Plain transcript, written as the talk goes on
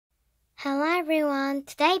Hello everyone,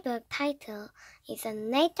 today's book title is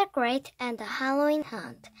Nate the Great and the Halloween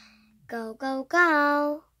Hunt. Go, go,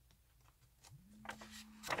 go!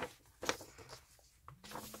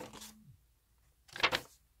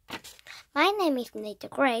 My name is Nate the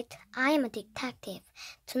Great. I am a detective.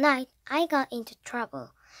 Tonight I got into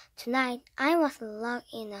trouble. Tonight I was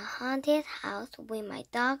locked in a haunted house with my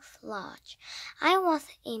dog Sludge. I was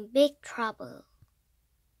in big trouble.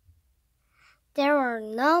 There were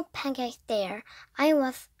no pancakes there. I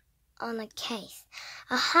was on a case,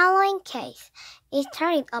 a Halloween case. It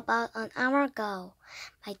started about an hour ago.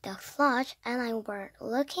 My dog Sludge and I were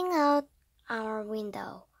looking out our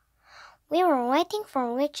window. We were waiting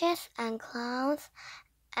for witches and clowns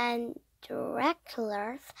and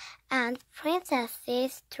Draculas and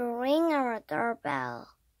princesses to ring our doorbell.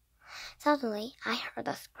 Suddenly, I heard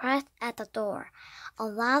a scratch at the door, a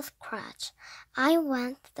loud scratch. I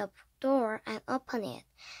went to the door and opened it.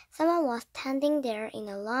 Someone was standing there in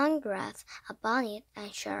a long dress, a bonnet,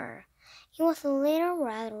 and shirt. It was a little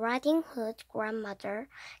Red Riding Hood's grandmother,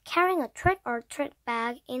 carrying a trick-or-treat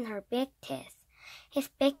bag in her big teeth. His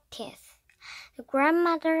big teeth. The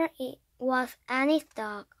grandmother was Annie's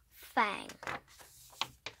dog, Fang.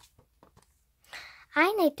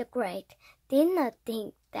 I, Nate the Great, did not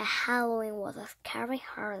think that Halloween was a scary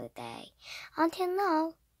holiday until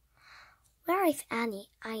now. Where is Annie?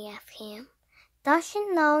 I asked him. Does she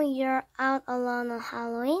know you're out alone on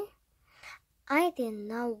Halloween? I did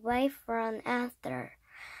not wait for an answer.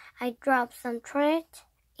 I dropped some treats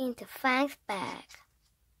into Fang's bag.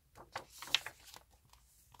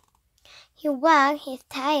 He wagged his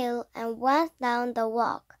tail and went down the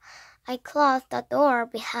walk. I closed the door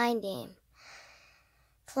behind him.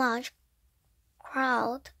 Sludge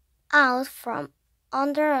crawled out from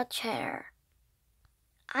under a chair.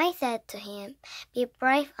 I said to him, "Be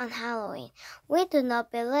brave on Halloween. We do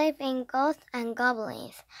not believe in ghosts and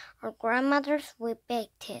goblins or grandmothers with big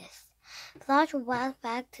teeth." Sludge went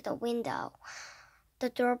back to the window. The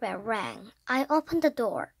doorbell rang. I opened the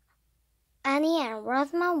door. Annie and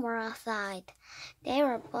Rosamond were outside. They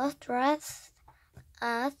were both dressed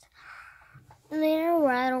as Little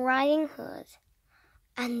Red Riding Hoods,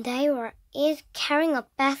 and they were each carrying a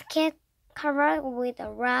basket covered with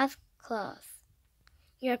a red cloth.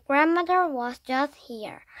 "Your grandmother was just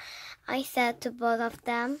here," I said to both of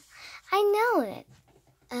them. "I know it,"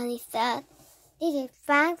 Annie said. "This is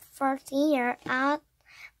Fang's first year out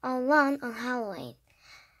alone on Halloween."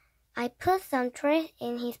 I put some treats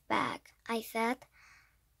in his bag, I said.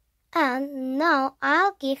 "And now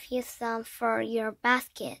I'll give you some for your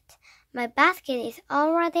basket. My basket is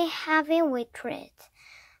already heavy with treats,"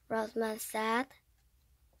 Rosamond said.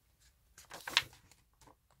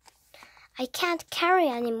 "I can't carry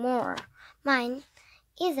any more. Mine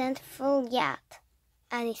isn't full yet,"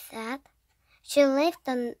 Annie said. She lifted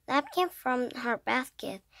the napkin from her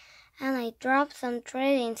basket, and I dropped some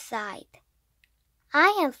treats inside.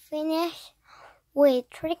 "I am finished with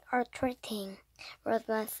trick-or-treating,"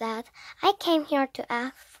 Rosamond said. "I came here to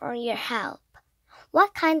ask for your help."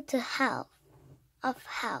 "What kind of help?"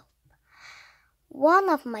 "One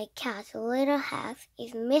of my cat's little hacks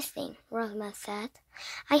is missing," Rosamond said.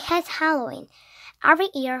 "I hate Halloween. Every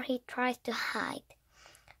year he tries to hide.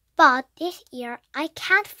 But this year I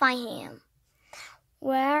can't find him."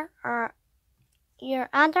 "Where are your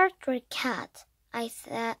other 3 cats?" I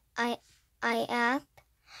asked.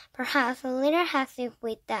 "Perhaps Little Hack is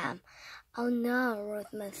with them." "Oh no,"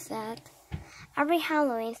 Rosamond said. "Every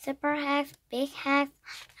Halloween, Super Hacks, Big Hacks,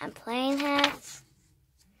 and Plain Hacks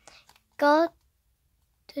go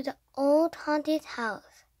to the old haunted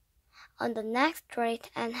house on the next street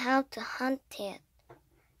and help to hunt it.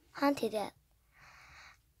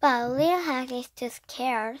 But Little Hack is too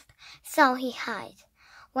scared, so he hides."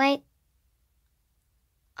 "Wait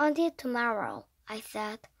until tomorrow," I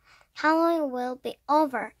said. "Halloween will be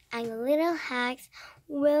over and Little Hack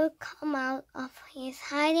will come out of his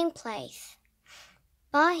hiding place.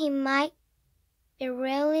 But he might be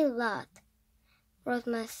really lost,"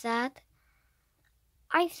 Rosamond said.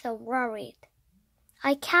 I'm so worried.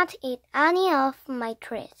 "I can't eat any of my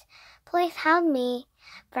treats. Please help me."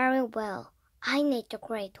 "Very well. I, Nate the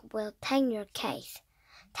Great, will take your case.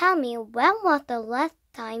 Tell me, when was the last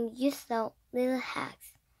time you saw Little Hack?"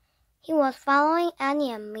 "He was following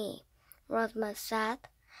Annie and me," Rosamond said.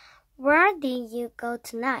 "Where did you go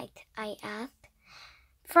tonight?" I asked.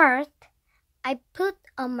 "First, I put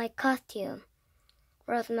on my costume,"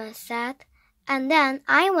 Rosamond said, "and then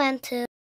I went to